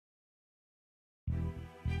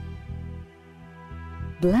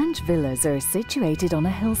Blanche Villas are situated on a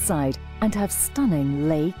hillside and have stunning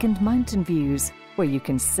lake and mountain views where you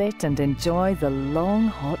can sit and enjoy the long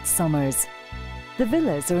hot summers. The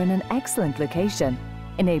villas are in an excellent location,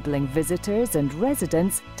 enabling visitors and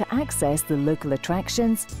residents to access the local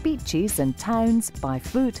attractions, beaches and towns by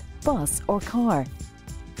foot, bus or car.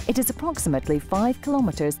 It is approximately 5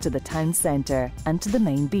 kilometres to the town centre and to the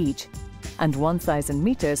main beach, and 1,000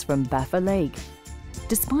 metres from Baffa Lake.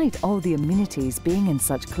 Despite all the amenities being in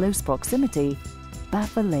such close proximity,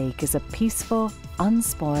 Baffa Lake is a peaceful,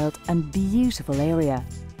 unspoilt and beautiful area,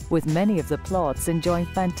 with many of the plots enjoying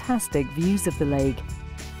fantastic views of the lake.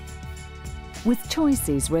 With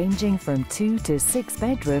choices ranging from 2 to 6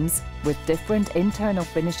 bedrooms, with different internal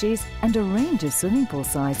finishes and a range of swimming pool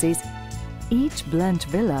sizes, each Blanche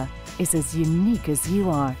Villa is as unique as you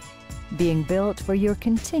are, being built for your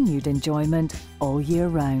continued enjoyment all year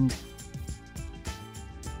round.